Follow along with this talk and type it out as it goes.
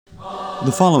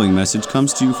The following message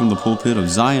comes to you from the pulpit of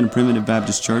Zion Primitive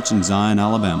Baptist Church in Zion,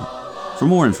 Alabama. For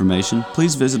more information,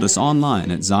 please visit us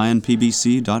online at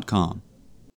zionpbc.com.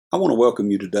 I want to welcome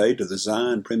you today to the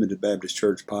Zion Primitive Baptist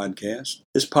Church podcast.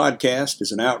 This podcast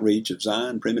is an outreach of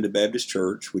Zion Primitive Baptist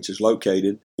Church, which is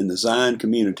located in the Zion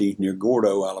community near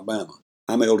Gordo, Alabama.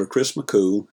 I'm Elder Chris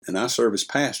McCool, and I serve as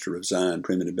pastor of Zion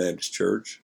Primitive Baptist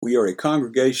Church. We are a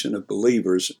congregation of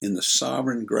believers in the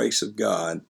sovereign grace of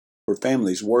God, where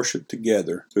families worship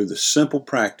together through the simple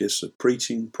practice of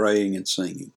preaching, praying, and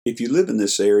singing. If you live in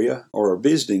this area or are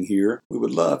visiting here, we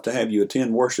would love to have you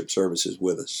attend worship services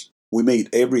with us. We meet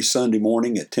every Sunday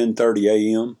morning at 10:30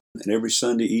 a.m. and every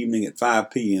Sunday evening at 5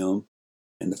 p.m.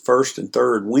 and the first and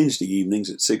third Wednesday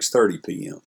evenings at 6:30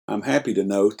 p.m. I'm happy to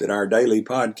note that our daily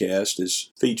podcast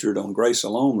is featured on Grace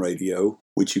Alone Radio,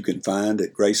 which you can find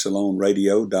at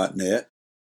gracealoneradio.net.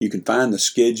 You can find the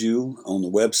schedule on the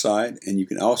website, and you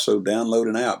can also download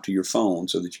an app to your phone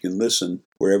so that you can listen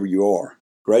wherever you are.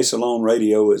 Grace Alone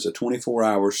Radio is a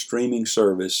 24-hour streaming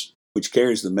service which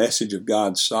carries the message of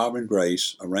God's sovereign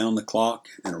grace around the clock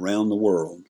and around the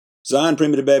world. Zion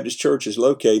Primitive Baptist Church is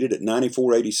located at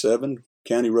 9487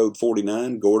 County Road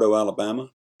 49, Gordo,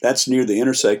 Alabama. That's near the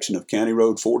intersection of County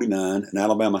Road 49 and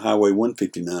Alabama Highway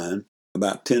 159,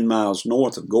 about 10 miles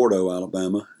north of Gordo,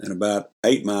 Alabama, and about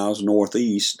 8 miles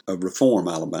northeast of Reform,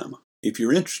 Alabama. If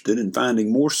you're interested in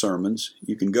finding more sermons,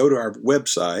 you can go to our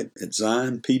website at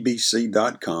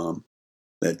zionpbc.com.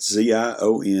 That's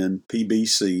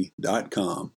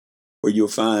zionpbc.com, where you'll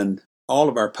find all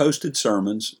of our posted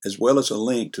sermons as well as a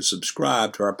link to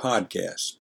subscribe to our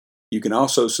podcast. You can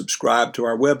also subscribe to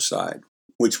our website,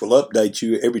 which will update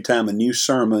you every time a new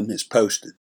sermon is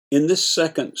posted. In this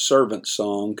second servant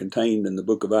song contained in the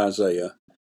book of Isaiah,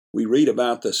 we read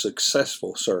about the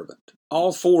successful servant.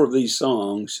 All four of these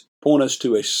songs point us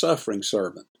to a suffering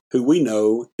servant, who we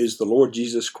know is the Lord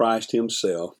Jesus Christ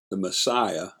himself, the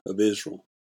Messiah of Israel.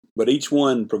 But each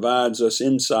one provides us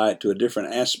insight to a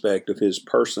different aspect of his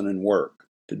person and work.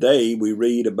 Today we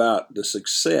read about the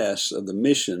success of the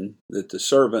mission that the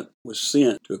servant was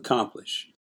sent to accomplish.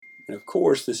 And of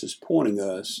course, this is pointing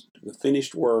us to the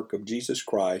finished work of Jesus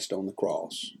Christ on the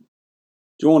cross.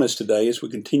 Join us today as we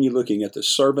continue looking at the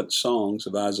servant songs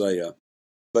of Isaiah.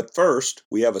 But first,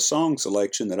 we have a song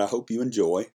selection that I hope you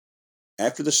enjoy.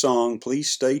 After the song,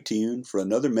 please stay tuned for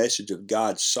another message of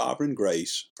God's sovereign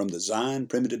grace from the Zion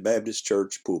Primitive Baptist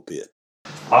Church pulpit.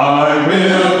 I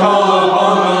will call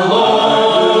upon the Lord,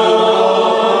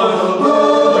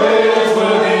 who is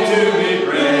worthy to be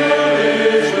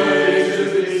praised. So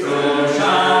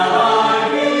shall I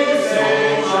be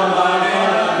saved from my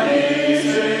enemies.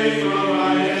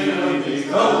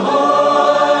 The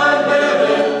Lord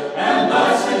liveth, and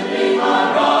blessed be my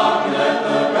rock. Let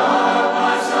the God of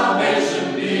my salvation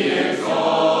be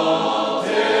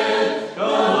exalted. The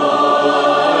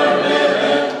Lord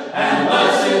liveth, and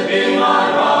blessed be my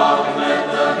rock.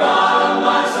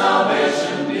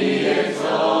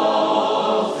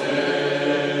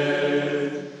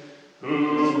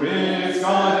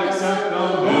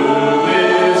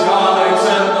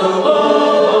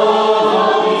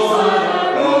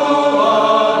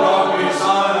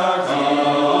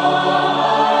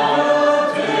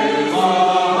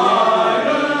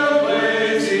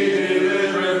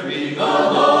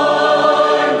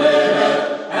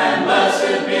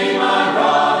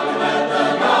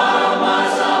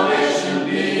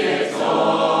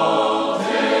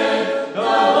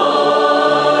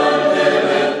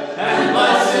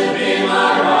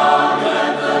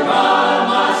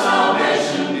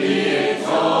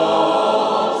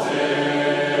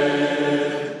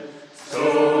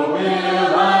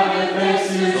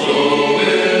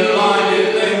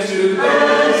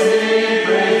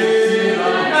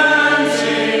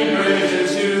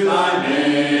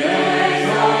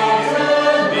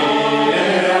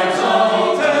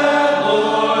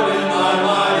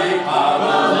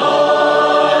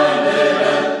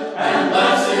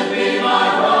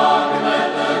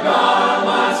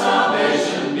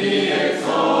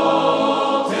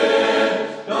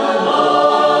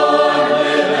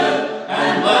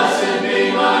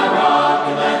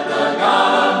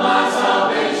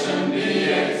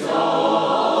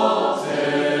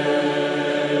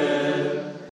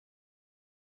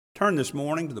 Turn this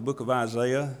morning to the book of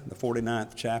Isaiah, the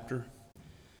 49th chapter.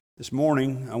 This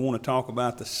morning, I want to talk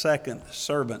about the second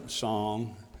servant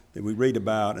song that we read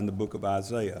about in the book of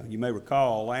Isaiah. You may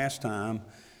recall last time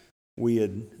we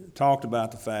had talked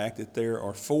about the fact that there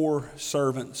are 4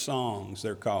 servant songs,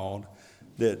 they're called,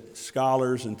 that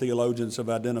scholars and theologians have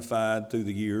identified through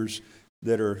the years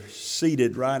that are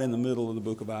seated right in the middle of the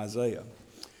book of Isaiah.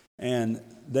 And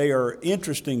they are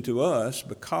interesting to us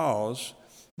because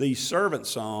these servant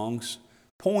songs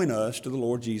point us to the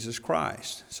Lord Jesus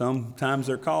Christ. Sometimes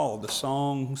they're called the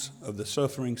songs of the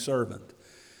suffering servant.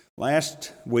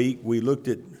 Last week we looked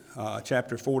at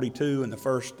chapter 42 and the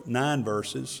first 9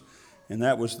 verses, and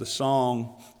that was the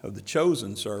song of the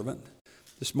chosen servant.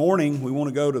 This morning we want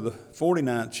to go to the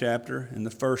 49th chapter and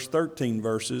the first 13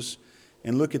 verses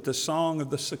and look at the song of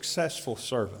the successful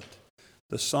servant.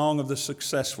 The song of the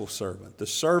successful servant. The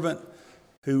servant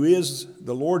who is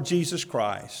the Lord Jesus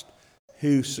Christ,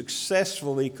 who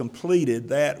successfully completed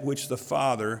that which the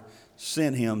Father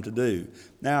sent him to do.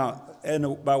 Now,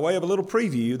 and by way of a little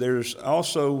preview, there's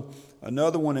also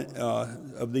another one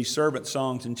of these servant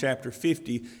songs in chapter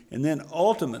 50, and then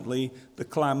ultimately the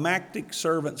climactic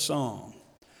servant song.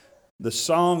 The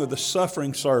song of the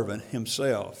suffering servant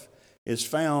himself is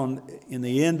found in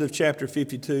the end of chapter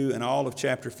 52 and all of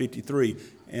chapter 53.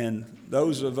 And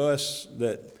those of us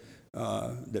that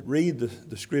read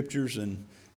the scriptures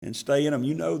and stay in them,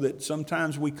 you know that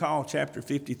sometimes we call chapter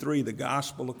 53 the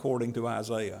gospel according to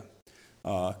Isaiah,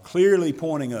 clearly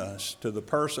pointing us to the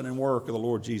person and work of the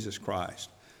Lord Jesus Christ.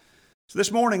 So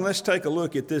this morning, let's take a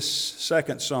look at this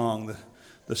second song,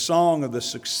 the song of the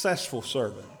successful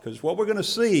servant, because what we're going to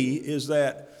see is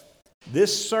that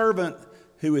this servant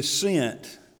who is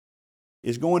sent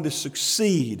is going to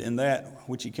succeed in that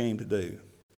which he came to do.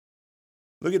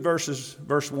 Look at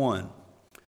verse 1.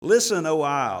 Listen, O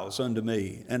isles, unto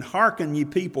me, and hearken, ye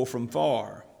people from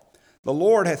far. The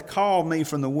Lord hath called me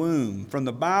from the womb, from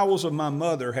the bowels of my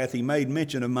mother hath he made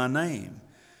mention of my name.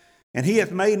 And he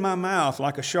hath made my mouth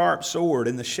like a sharp sword,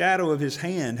 in the shadow of his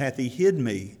hand hath he hid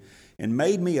me, and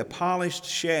made me a polished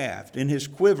shaft, in his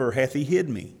quiver hath he hid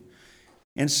me.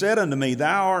 And said unto me,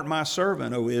 Thou art my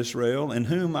servant, O Israel, in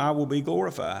whom I will be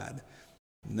glorified.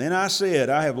 And then I said,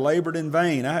 I have labored in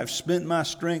vain, I have spent my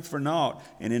strength for naught,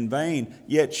 and in vain.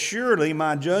 Yet surely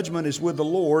my judgment is with the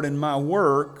Lord, and my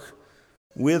work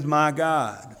with my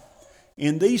God.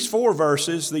 In these 4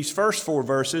 verses, these first 4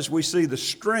 verses, we see the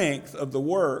strength of the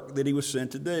work that he was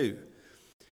sent to do.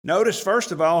 Notice,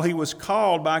 first of all, he was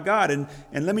called by God. And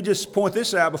let me just point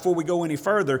this out before we go any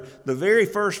further. The very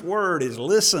first word is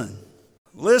listen.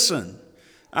 Listen.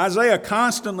 Isaiah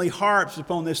constantly harps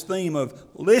upon this theme of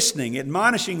listening,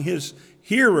 admonishing his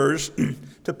hearers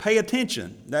to pay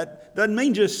attention. That doesn't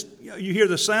mean just you hear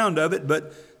the sound of it,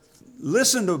 but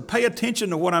listen to pay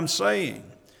attention to what I'm saying.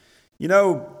 You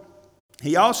know,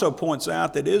 he also points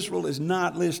out that Israel is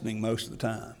not listening most of the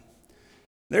time.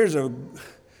 There's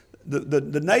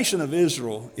the nation of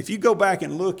Israel, if you go back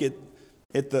and look at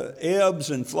the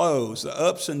ebbs and flows, the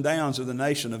ups and downs of the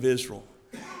nation of Israel,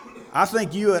 I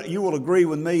think you will agree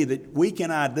with me that we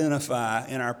can identify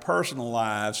in our personal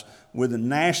lives with the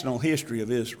national history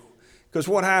of Israel. Because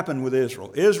what happened with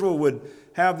Israel? Israel would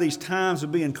have these times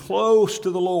of being close to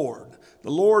the Lord.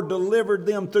 The Lord delivered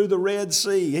them through the Red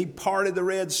Sea. He parted the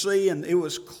Red Sea, and it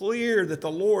was clear that the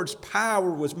Lord's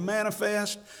power was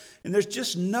manifest. And there's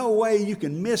just no way you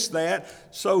can miss that.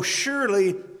 So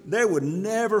surely they would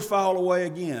never fall away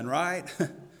again, right?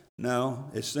 No,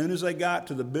 as soon as they got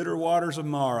to the bitter waters of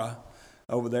Marah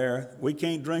over there, we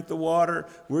can't drink the water.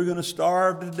 We're going to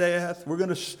starve to death. We're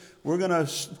not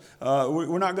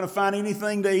going to find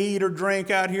anything to eat or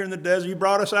drink out here in the desert. You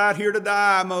brought us out here to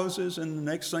die, Moses. And the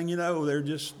next thing you know, they're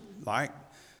just like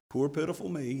poor pitiful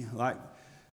me, like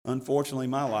unfortunately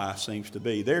my life seems to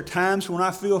be. There are times when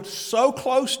I feel so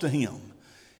close to him,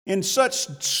 in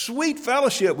such sweet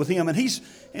fellowship with him, and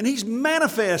he's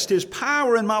manifest his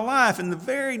power in my life, and the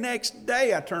very next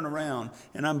day I turn around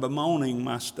and I'm bemoaning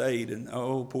my state, and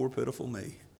oh, poor pitiful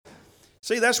me.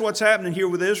 See, that's what's happening here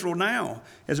with Israel now.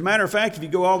 As a matter of fact, if you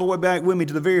go all the way back with me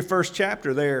to the very first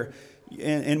chapter there,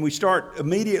 and we start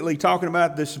immediately talking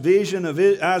about this vision of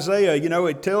Isaiah, you know,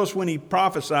 it tells when he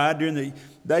prophesied during the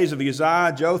days of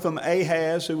Uzziah, Jotham,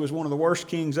 Ahaz, who was one of the worst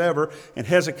kings ever, and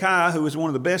Hezekiah, who was one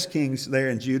of the best kings there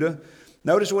in Judah.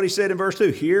 Notice what he said in verse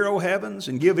 2, Hear, O heavens,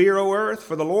 and give ear, O earth,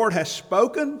 for the Lord has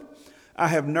spoken. I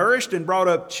have nourished and brought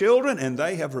up children, and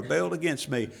they have rebelled against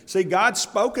me. See, God's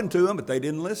spoken to them, but they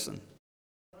didn't listen.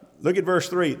 Look at verse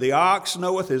 3. The ox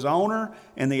knoweth his owner,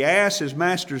 and the ass his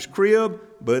master's crib,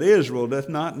 but Israel doth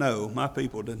not know, my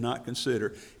people doth not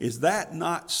consider. Is that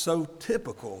not so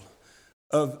typical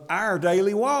of our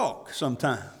daily walk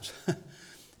sometimes?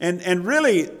 And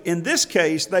really, in this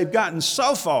case, they've gotten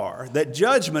so far that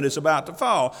judgment is about to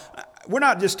fall. We're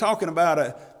not just talking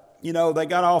about they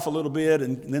got off a little bit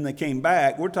and then they came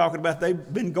back. We're talking about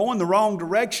they've been going the wrong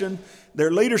direction. Their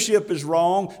leadership is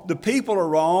wrong. The people are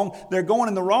wrong. They're going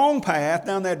in the wrong path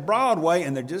down that broad way,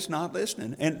 and they're just not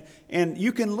listening. And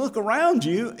you can look around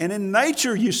you, and in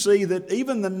nature you see that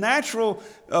even the natural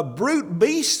brute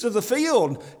beasts of the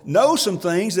field know some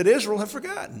things that Israel have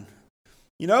forgotten.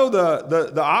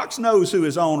 The ox knows who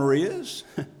his owner is.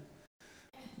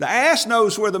 The ass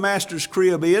knows where the master's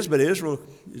crib is, but Israel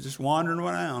is just wandering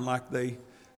around like they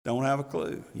don't have a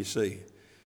clue, you see.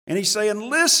 And he's saying,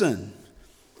 listen.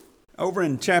 Over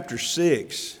in chapter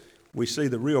 6, we see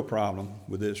the real problem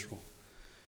with Israel.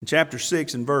 In chapter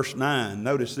 6 and verse 9,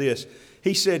 notice this.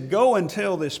 He said, go and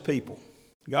tell this people.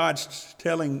 God's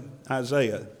telling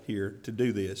Isaiah here to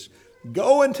do this.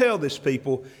 Go and tell this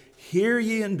people, hear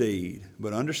ye indeed,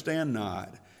 but understand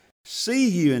not. See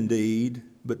ye indeed,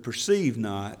 but perceive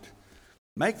not.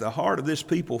 Make the heart of this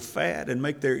people fat and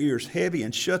make their ears heavy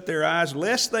and shut their eyes,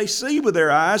 lest they see with their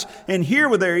eyes and hear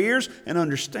with their ears and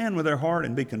understand with their heart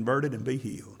and be converted and be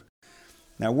healed.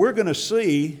 Now we're going to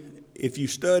see, if you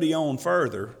study on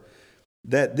further,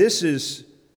 that this is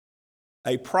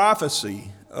a prophecy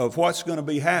of what's going to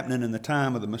be happening in the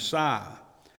time of the Messiah.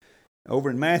 Over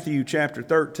in Matthew chapter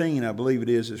 13, I believe it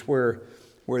is where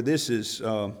this is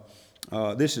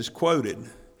quoted.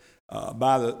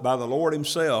 By the Lord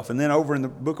himself. And then over in the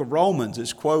book of Romans,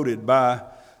 it's quoted by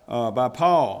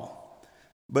Paul.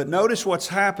 But notice what's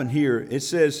happened here. It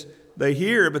says they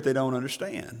hear, but they don't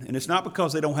understand. And it's not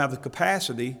because they don't have the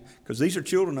capacity, because these are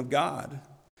children of God.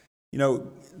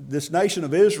 This nation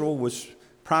of Israel was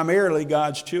primarily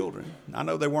God's children. I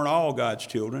know they weren't all God's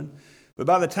children. But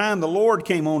by the time the Lord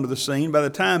came onto the scene, by the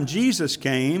time Jesus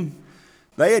came,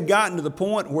 they had gotten to the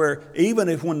point where even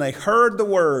when they heard the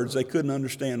words, they couldn't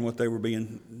understand what they were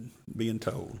being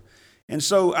told. And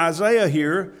so Isaiah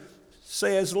here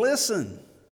says, listen.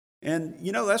 And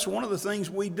that's one of the things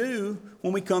we do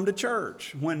when we come to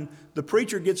church. When the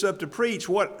preacher gets up to preach,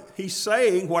 what he's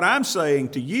saying, what I'm saying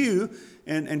to you,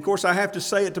 and of course I have to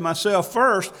say it to myself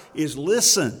first, is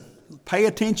listen. Pay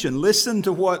attention. Listen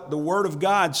to what the Word of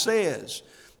God says.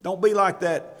 Don't be like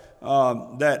that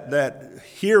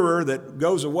hearer that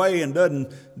goes away and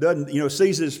doesn't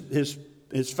sees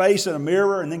his face in a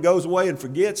mirror and then goes away and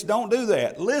forgets. Don't do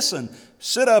that. Listen,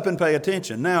 sit up and pay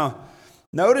attention. Now,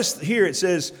 notice here it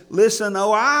says, listen,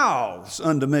 O isles,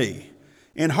 unto me,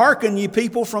 and hearken ye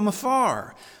people from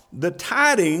afar. The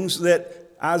tidings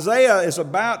that Isaiah is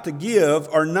about to give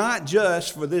are not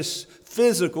just for this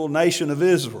physical nation of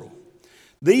Israel.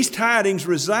 These tidings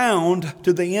resound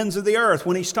to the ends of the earth.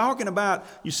 When he's talking about,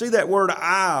 you see that word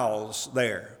isles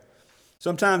there.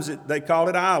 Sometimes they call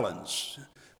it islands.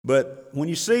 But when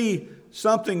you see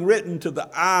something written to the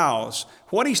isles,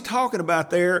 what he's talking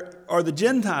about there are the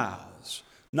Gentiles.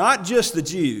 Not just the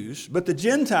Jews, but the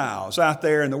Gentiles out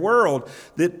there in the world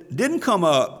that didn't come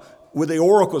up with the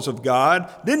oracles of God,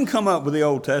 didn't come up with the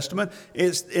Old Testament.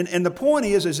 And the point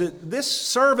is that this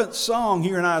servant song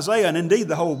here in Isaiah, and indeed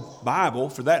the whole Bible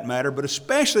for that matter, but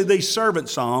especially these servant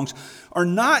songs, are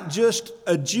not just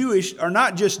Jewish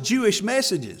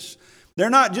messages. They're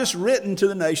not just written to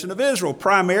the nation of Israel.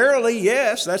 Primarily,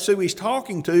 yes, that's who he's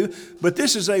talking to, but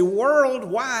this is a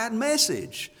worldwide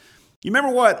message. You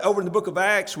remember over in the book of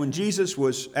Acts, when Jesus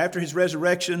was, after his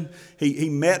resurrection, he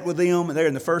met with them there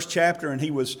in the first chapter, and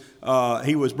he was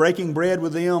breaking bread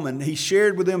with them, and he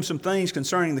shared with them some things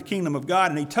concerning the kingdom of God,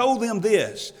 and he told them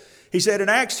this. He said in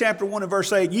Acts chapter 1 and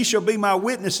verse 8, ye shall be my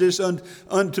witnesses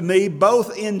unto me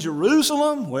both in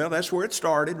Jerusalem, well, that's where it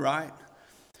started, right?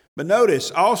 But notice,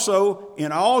 also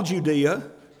in all Judea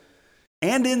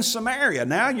and in Samaria.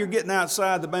 Now you're getting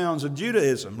outside the bounds of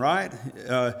Judaism, right?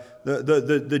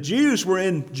 The Jews were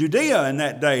in Judea in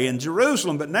that day, in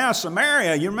Jerusalem, but now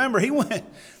Samaria, you remember he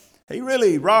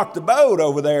really rocked the boat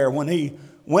over there when he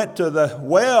went to the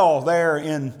well there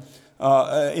in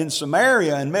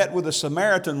Samaria and met with a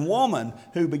Samaritan woman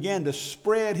who began to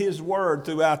spread his word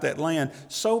throughout that land.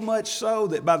 So much so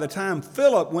that by the time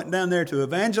Philip went down there to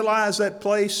evangelize that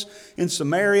place in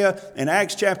Samaria in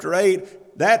Acts chapter 8,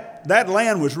 that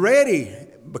land was ready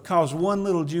because one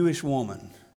little Jewish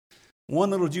woman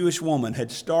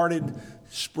had started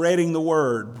spreading the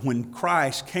word when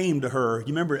Christ came to her. You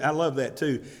remember, I love that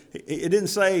too. It didn't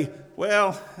say,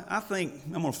 well, I think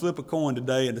I'm going to flip a coin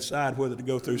today and decide whether to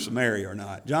go through Samaria or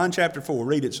not. John chapter 4,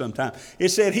 read it sometime. It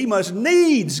said he must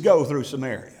needs go through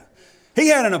Samaria. He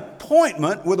had an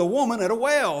appointment with a woman at a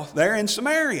well there in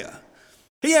Samaria.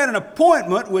 He had an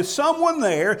appointment with someone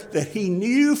there that he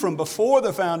knew from before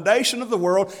the foundation of the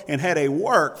world and had a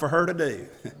work for her to do.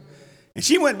 And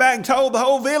she went back and told the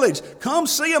whole village, come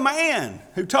see a man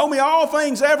who told me all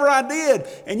things ever I did.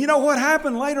 And you know what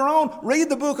happened later on? Read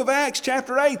the book of Acts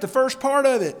chapter 8, the first part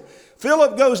of it.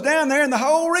 Philip goes down there and the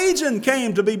whole region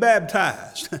came to be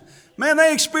baptized. Man,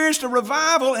 they experienced a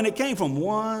revival, and it came from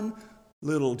one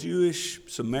little Jewish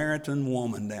Samaritan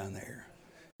woman down there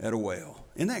at a well.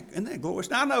 Isn't that glorious?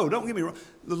 Now, I know, don't get me wrong.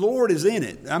 The Lord is in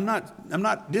it. I'm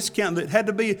not discounting. It had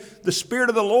to be the Spirit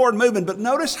of the Lord moving. But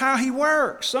notice how He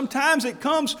works. Sometimes it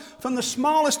comes from the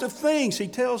smallest of things. He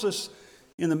tells us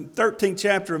in the 13th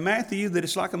chapter of Matthew that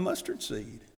it's like a mustard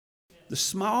seed. The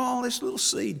smallest little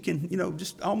seed can,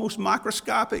 just almost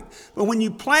microscopic. But when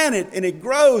you plant it and it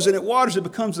grows and it waters, it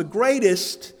becomes the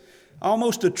greatest,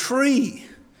 almost a tree.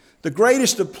 The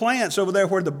greatest of plants over there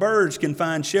where the birds can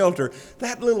find shelter.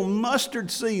 That little mustard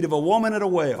seed of a woman at a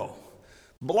well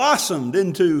blossomed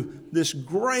into this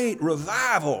great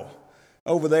revival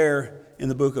over there in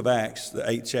the book of Acts, the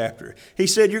 8th chapter. He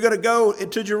said, you're going to go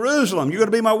to Jerusalem. You're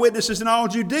going to be my witnesses in all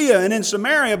Judea and in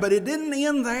Samaria. But it didn't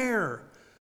end there.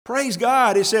 Praise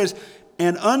God. It says,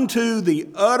 and unto the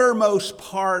uttermost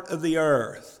part of the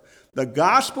earth. The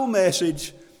gospel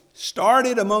message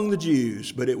started among the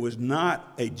Jews, but it was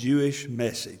not a Jewish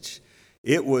message.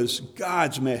 It was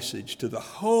God's message to the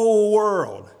whole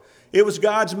world. It was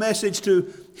God's message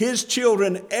to His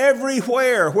children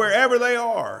everywhere, wherever they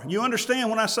are. You understand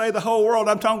when I say the whole world,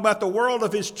 I'm talking about the world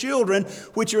of His children,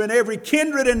 which are in every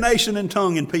kindred and nation and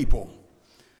tongue and people.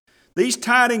 These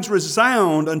tidings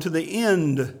resound unto the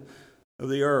end of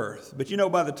the earth. But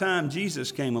by the time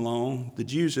Jesus came along, the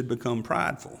Jews had become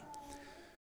prideful.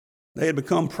 They had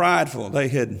become prideful. They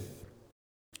had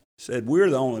said, we're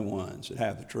the only ones that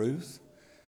have the truth.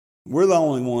 We're the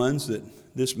only ones that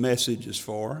this message is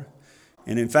for.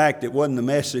 And in fact, it wasn't the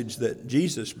message that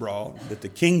Jesus brought, that the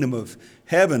kingdom of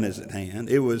heaven is at hand.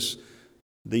 It was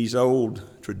these old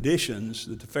traditions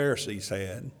that the Pharisees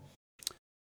had.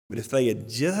 But if they had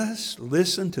just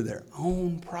listened to their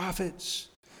own prophets,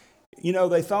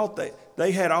 they thought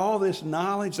they had all this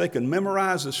knowledge. They could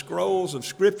memorize the scrolls of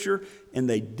Scripture, and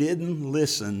they didn't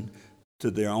listen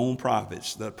to their own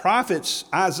prophets. The prophets,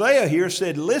 Isaiah here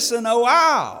said, listen, O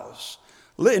isles.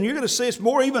 And you're going to see it's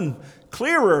more even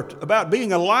clearer about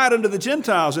being a light unto the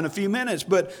Gentiles in a few minutes.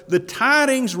 But the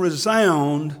tidings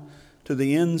resound to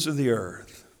the ends of the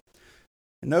earth.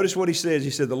 And notice what he says. He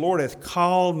said, the Lord hath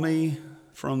called me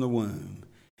from the womb.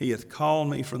 He hath called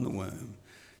me from the womb.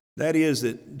 That is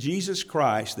that Jesus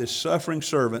Christ, this suffering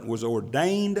servant, was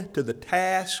ordained to the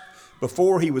task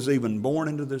before He was even born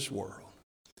into this world.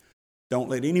 Don't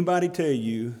let anybody tell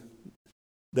you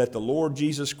that the Lord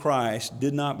Jesus Christ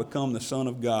did not become the Son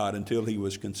of God until He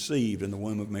was conceived in the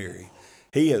womb of Mary.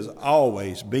 He has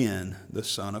always been the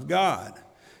Son of God.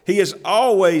 He has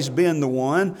always been the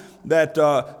one that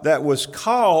was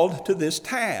called to this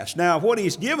task. Now, what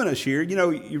He's given us here,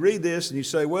 you read this and you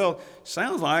say, well,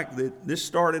 sounds like that this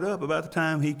started up about the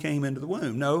time He came into the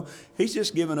womb. No, He's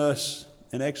just given us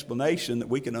an explanation that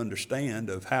we can understand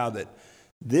of how that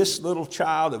this little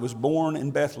child that was born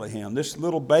in Bethlehem, this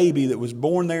little baby that was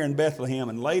born there in Bethlehem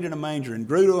and laid in a manger and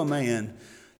grew to a man,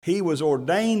 He was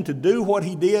ordained to do what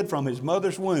He did from His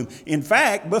mother's womb. In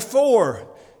fact, before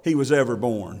He was ever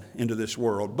born into this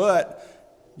world.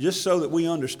 But just so that we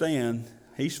understand,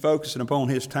 He's focusing upon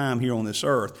His time here on this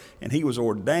earth, and He was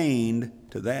ordained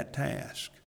to that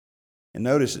task. And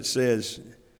notice it says,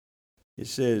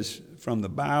 from the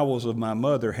bowels of my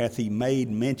mother hath He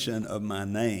made mention of my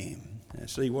name. And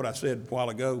see what I said a while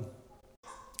ago,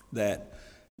 that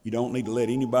you don't need to let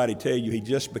anybody tell you He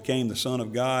just became the Son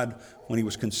of God when He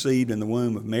was conceived in the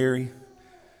womb of Mary.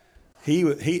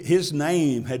 His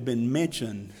name had been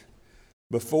mentioned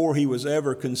before He was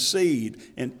ever conceived.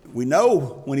 And we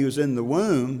know when He was in the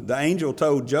womb, the angel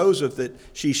told Joseph that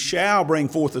she shall bring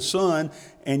forth a son,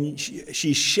 and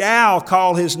she shall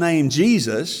call His name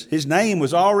Jesus. His name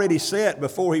was already set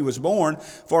before He was born,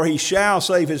 for He shall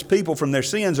save His people from their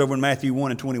sins, over in Matthew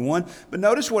 1 and 21. But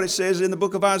notice what it says in the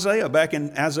book of Isaiah, back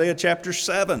in Isaiah chapter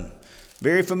 7.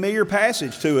 Very familiar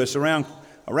passage to us around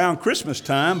Christmas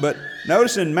time, but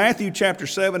notice in Matthew chapter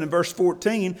 7 and verse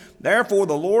 14, therefore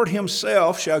the Lord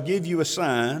Himself shall give you a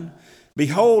sign.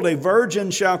 Behold, a virgin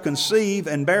shall conceive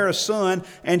and bear a son,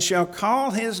 and shall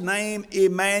call His name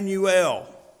Emmanuel.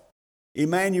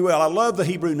 Emmanuel. I love the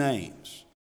Hebrew names,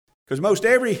 because most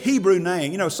every Hebrew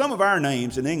name, some of our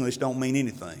names in English don't mean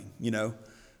anything,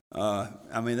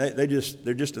 they're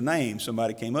just a name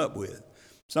somebody came up with.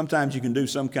 Sometimes you can do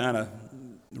some kind of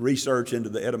research into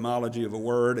the etymology of a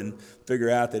word and figure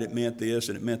out that it meant this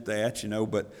and it meant that,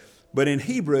 but in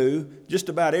Hebrew, just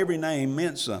about every name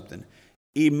meant something.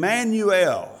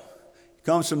 Emmanuel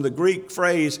comes from the Greek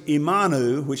phrase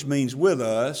imanu, which means with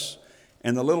us,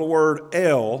 and the little word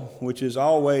El, which is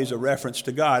always a reference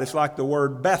to God. It's like the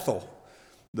word Bethel.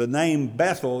 The name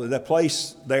Bethel, that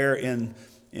place there in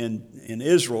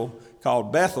Israel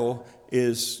called Bethel,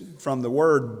 is from the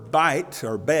word Beit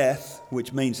or Beth,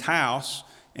 which means house,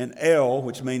 and El,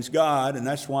 which means God, and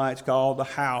that's why it's called the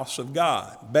house of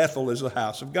God. Bethel is the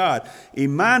house of God.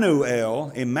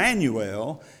 Emmanuel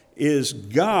is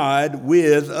God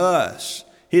with us.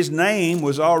 His name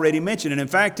was already mentioned, and in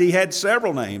fact, he had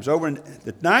several names. Over in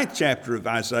the 9th chapter of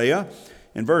Isaiah,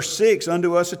 in verse 6,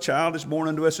 unto us a child is born,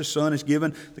 unto us a son is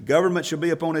given. The government shall be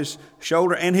upon his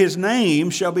shoulder, and his name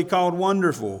shall be called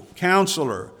Wonderful,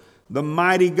 Counselor, the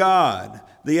Mighty God,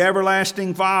 the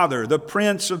Everlasting Father, the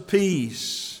Prince of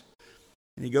Peace.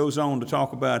 And he goes on to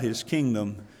talk about his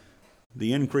kingdom,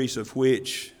 the increase of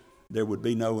which there would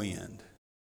be no end.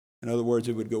 In other words,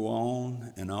 it would go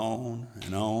on and on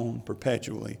and on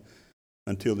perpetually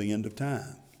until the end of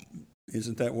time.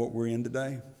 Isn't that what we're in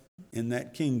today? In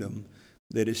that kingdom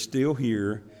that is still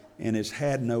here and has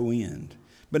had no end.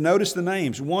 But notice the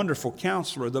names: Wonderful,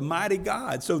 Counselor, the Mighty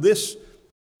God. So this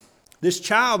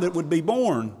child that would be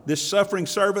born, this suffering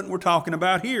servant we're talking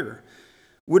about here,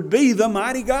 would be the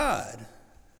Mighty God,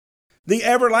 the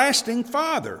Everlasting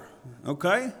Father.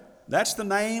 Okay? That's the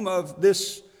name of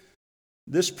this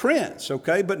prince,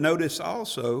 okay? But notice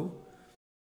also,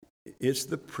 it's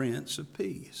the Prince of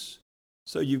Peace.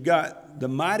 So you've got the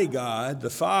mighty God, the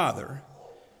Father,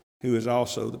 who is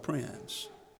also the Prince.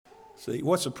 See,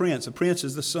 what's a prince? A prince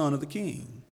is the son of the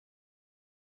king.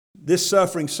 This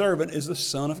suffering servant is the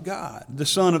Son of God, the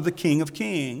Son of the King of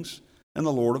Kings and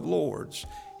the Lord of Lords.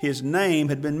 His name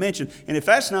had been mentioned. And if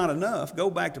that's not enough, go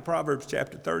back to Proverbs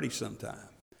chapter 30 sometime.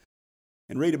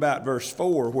 And read about verse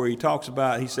 4 where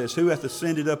he says, who hath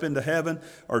ascended up into heaven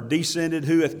or descended?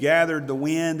 Who hath gathered the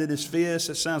wind in his fist?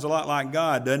 That sounds a lot like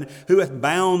God, doesn't it? Who hath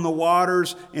bound the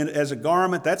waters as a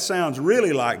garment? That sounds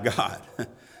really like God.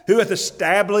 Who hath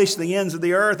established the ends of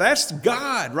the earth? That's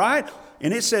God, right?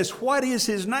 And it says, what is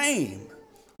his name?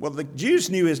 Well, the Jews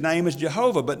knew his name as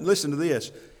Jehovah, but listen to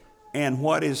this. And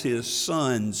what is his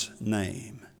son's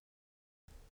name?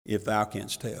 If thou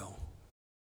canst tell.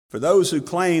 For those who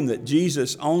claim that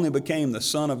Jesus only became the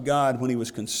Son of God when he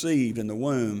was conceived in the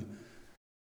womb,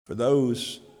 for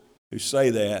those who say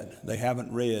that, they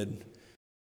haven't read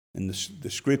in the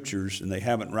Scriptures and they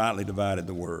haven't rightly divided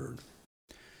the Word.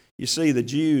 You see, the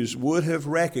Jews would have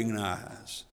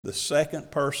recognized the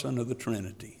second person of the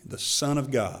Trinity, the Son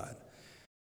of God,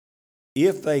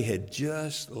 if they had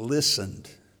just listened,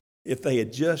 if they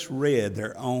had just read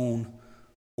their own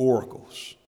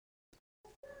oracles.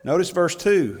 Notice verse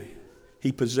 2.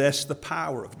 He possessed the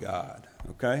power of God.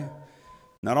 Okay?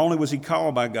 Not only was he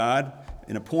called by God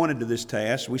and appointed to this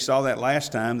task, we saw that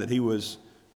last time that he was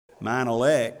mine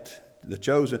elect, the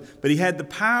chosen, but he had the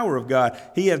power of God.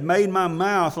 He hath made my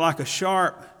mouth like a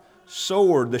sharp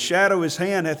sword. In the shadow of his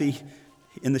hand hath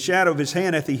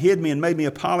he hid me, and made me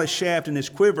a polished shaft. In his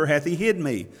quiver hath he hid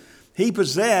me. He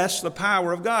possessed the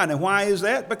power of God. And why is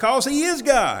that? Because he is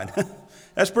God.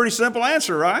 That's a pretty simple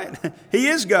answer, right? He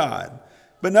is God.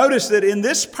 But notice that in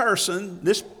this person,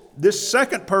 this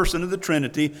second person of the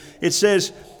Trinity, it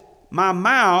says, my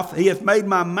mouth, he hath made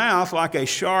my mouth like a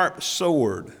sharp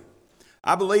sword.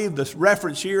 I believe the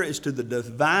reference here is to the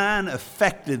divine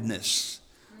effectiveness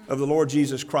of the Lord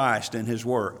Jesus Christ and his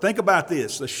work. Think about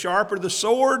this. The sharper the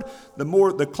sword,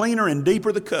 the cleaner and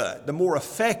deeper the cut, the more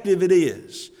effective it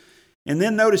is. And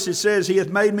then notice it says, he hath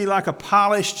made me like a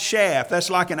polished shaft. That's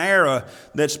like an arrow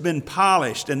that's been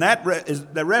polished. And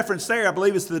the reference there, I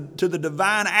believe, is to the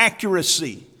divine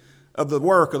accuracy of the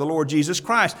work of the Lord Jesus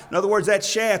Christ. In other words, that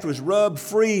shaft was rubbed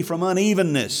free from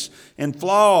unevenness and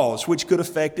flaws which could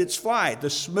affect its flight. The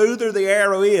smoother the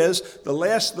arrow is, the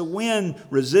less the wind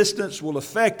resistance will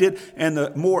affect it, and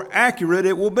the more accurate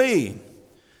it will be.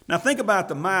 Now think about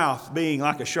the mouth being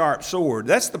like a sharp sword.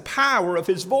 That's the power of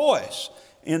his voice.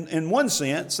 In one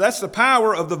sense, that's the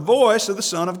power of the voice of the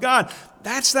Son of God.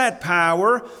 That's that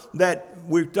power that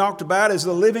we've talked about as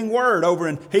the living Word over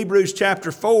in Hebrews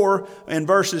chapter 4 and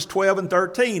verses 12 and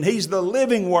 13. He's the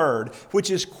living Word, which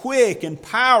is quick and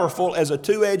powerful as a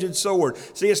two-edged sword.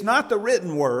 See, it's not the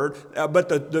written Word, but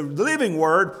the living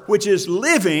Word, which is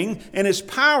living and is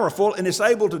powerful and is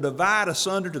able to divide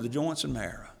asunder to the joints and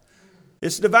marrow.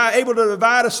 It's able to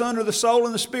divide asunder the soul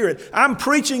and the spirit. I'm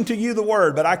preaching to you the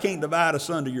Word, but I can't divide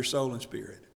asunder your soul and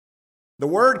spirit. The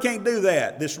Word can't do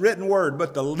that, this written Word,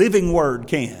 but the living Word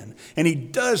can. And He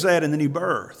does that in the new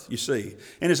birth, you see.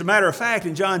 And as a matter of fact,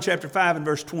 in John chapter 5 and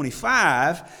verse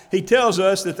 25, He tells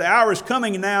us that the hour is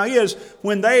coming and now is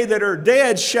when they that are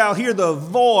dead shall hear the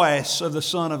voice of the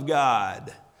Son of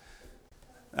God.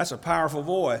 That's a powerful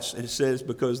voice. And it says,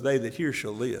 because they that hear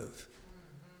shall live.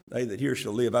 They that hear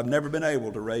shall live. I've never been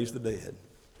able to raise the dead.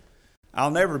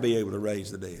 I'll never be able to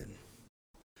raise the dead.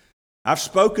 I've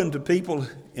spoken to people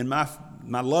in my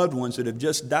loved ones that have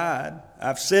just died.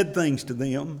 I've said things to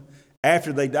them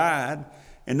after they died,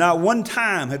 and not one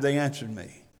time have they answered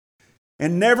me.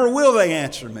 And never will they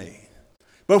answer me.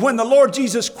 But when the Lord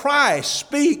Jesus Christ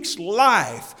speaks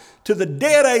life to the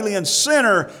dead alien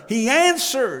sinner, He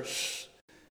answers.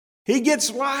 He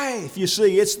gets life, you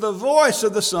see. It's the voice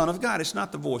of the Son of God. It's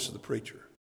not the voice of the preacher.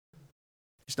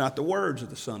 It's not the words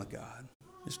of the Son of God.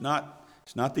 It's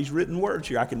not these written words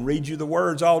here. I can read you the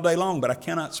words all day long, but I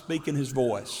cannot speak in His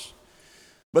voice.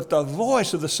 But the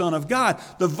voice of the Son of God,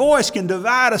 the voice can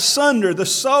divide asunder the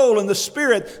soul and the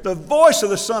spirit. The voice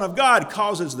of the Son of God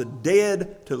causes the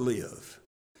dead to live.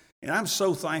 And I'm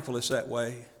so thankful it's that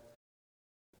way,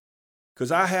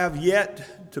 because I have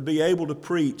yet to be able to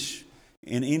preach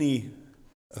in any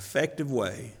effective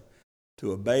way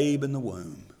to a babe in the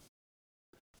womb.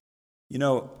 You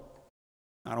know,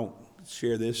 I don't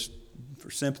share this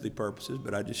for sympathy purposes,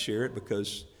 but I just share it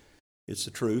because it's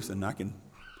the truth, and I can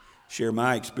share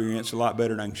my experience a lot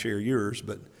better than I can share yours.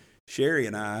 But Sherry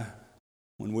and I,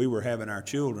 when we were having our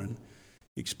children,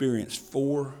 experienced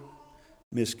 4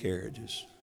 miscarriages,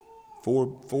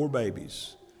 four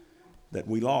babies that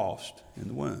we lost in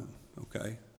the womb,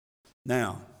 okay?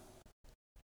 Now,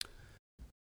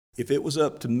 if it was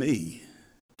up to me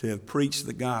to have preached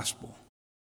the gospel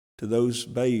to those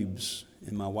babes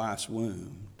in my wife's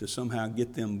womb, to somehow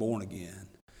get them born again,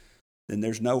 then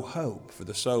there's no hope for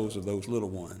the souls of those little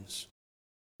ones.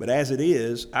 But as it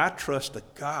is, I trust a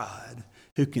God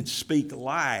who can speak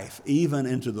life even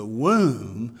into the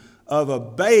womb of a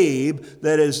babe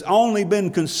that has only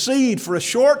been conceived for a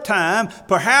short time.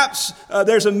 Perhaps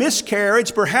there's a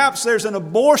miscarriage, perhaps there's an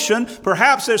abortion,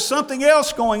 perhaps there's something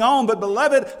else going on. But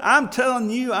beloved, I'm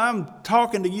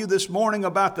talking to you this morning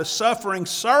about the suffering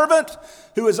servant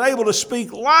who is able to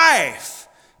speak life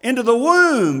into the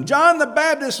womb. John the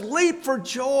Baptist leaped for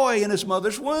joy in his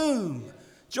mother's womb.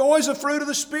 Joy is a fruit of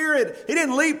the Spirit. He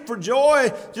didn't leap for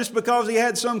joy just because he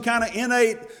had some kind of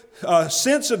innate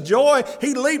sense of joy.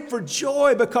 He leaped for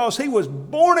joy because he was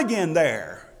born again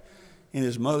there in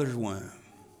his mother's womb.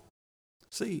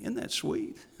 See, isn't that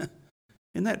sweet?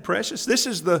 Isn't that precious? This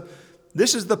is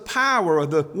the power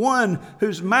of the one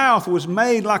whose mouth was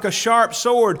made like a sharp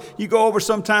sword. You go over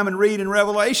sometime and read in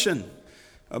Revelation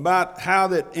about how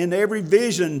that in every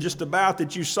vision just about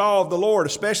that you saw of the Lord,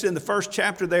 especially in the first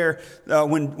chapter there,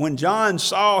 when John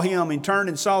saw Him and turned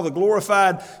and saw the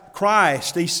glorified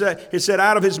Christ, it said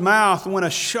out of His mouth went a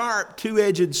sharp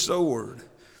two-edged sword.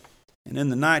 And in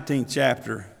the 19th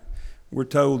chapter, we're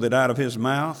told that out of His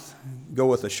mouth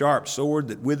goeth a sharp sword,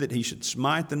 that with it He should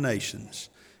smite the nations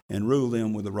and rule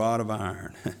them with a rod of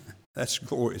iron. That's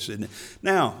glorious, isn't it?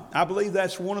 Now, I believe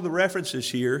that's one of the references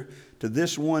here to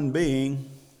this one being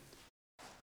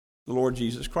the Lord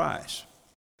Jesus Christ.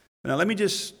 Now, let me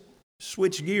just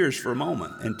switch gears for a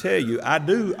moment and tell you, I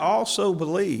do also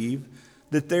believe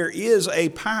that there is a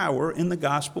power in the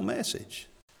gospel message.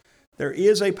 There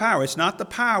is a power. It's not the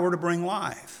power to bring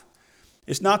life.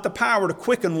 It's not the power to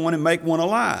quicken one and make one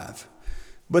alive.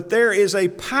 But there is a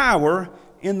power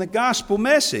in the gospel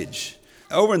message.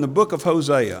 Over in the book of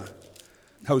Hosea,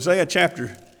 Hosea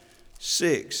chapter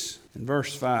 6 and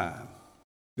verse 5.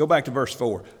 Go back to verse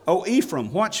 4. O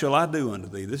Ephraim, what shall I do unto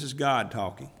thee? This is God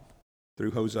talking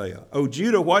through Hosea. O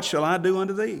Judah, what shall I do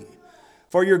unto thee?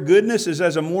 For your goodness is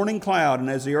as a morning cloud, and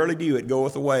as the early dew it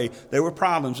goeth away. There were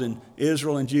problems in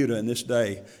Israel and Judah in this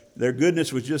day. Their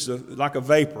goodness was just like a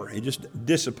vapor. It just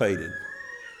dissipated.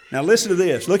 Now listen to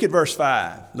this. Look at verse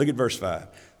 5. Look at verse 5.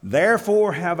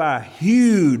 Therefore have I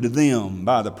hewed them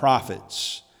by the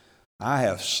prophets. I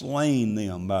have slain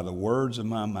them by the words of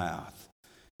my mouth.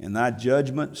 And thy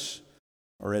judgments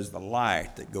are as the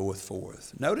light that goeth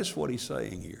forth. Notice what he's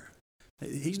saying here.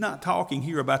 He's not talking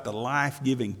here about the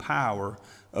life-giving power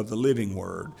of the living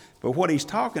word. But what he's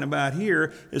talking about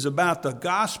here is about the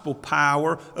gospel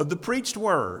power of the preached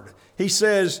word. He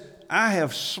says, I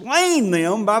have slain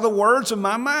them by the words of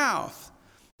my mouth.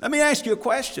 Let me ask you a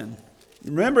question.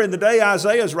 Remember, in the day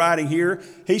Isaiah's writing here,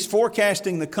 he's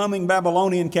forecasting the coming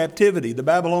Babylonian captivity. The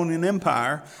Babylonian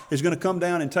Empire is going to come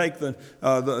down and take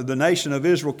the nation of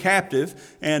Israel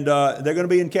captive, and they're going to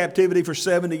be in captivity for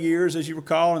 70 years, as you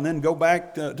recall, and then go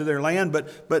back to their land. But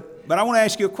I want to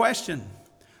ask you a question.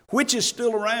 Which is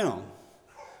still around?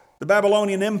 The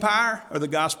Babylonian Empire or the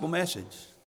gospel message?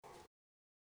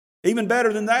 Even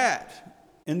better than that.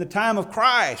 In the time of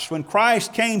Christ, when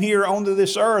Christ came here onto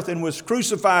this earth and was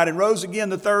crucified and rose again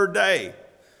the third day,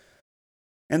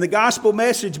 and the gospel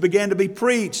message began to be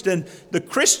preached, and the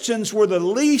Christians were the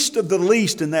least of the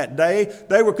least in that day.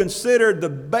 They were considered the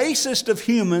basest of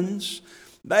humans.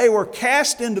 They were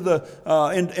cast into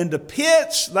into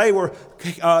pits. They were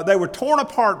torn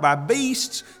apart by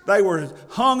beasts. They were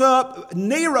hung up.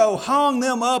 Nero hung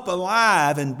them up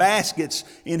alive in baskets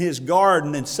in his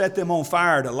garden and set them on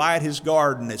fire to light his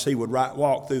garden as he would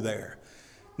walk through there.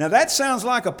 Now that sounds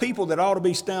like a people that ought to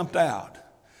be stamped out.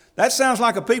 That sounds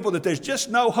like a people that there's just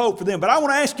no hope for them. But I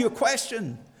want to ask you a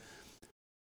question.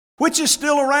 Which is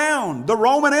still around, the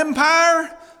Roman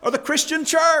Empire or the Christian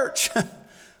church?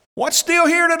 What's still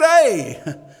here today?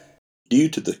 Due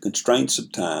to the constraints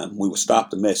of time, we will stop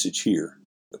the message here.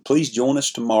 But please join us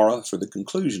tomorrow for the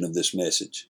conclusion of this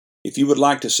message. If you would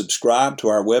like to subscribe to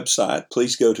our website,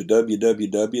 please go to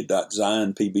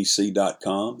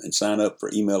www.zionpbc.com and sign up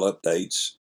for email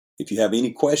updates. If you have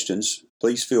any questions,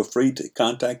 please feel free to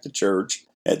contact the church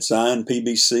at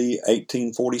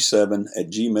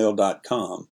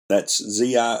zionpbc1847@gmail.com. That's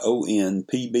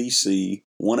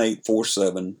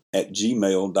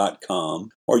ZIONPBC1847@gmail.com.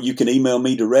 Or you can email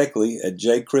me directly at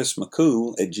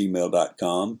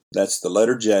jchrismccool@gmail.com. That's the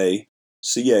letter J,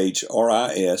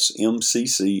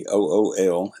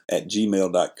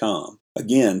 CHRISMCCOOL@gmail.com.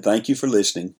 Again, thank you for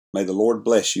listening. May the Lord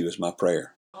bless you is my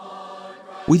prayer.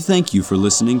 We thank you for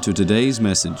listening to today's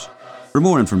message. For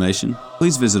more information,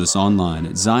 please visit us online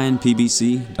at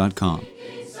zionpbc.com.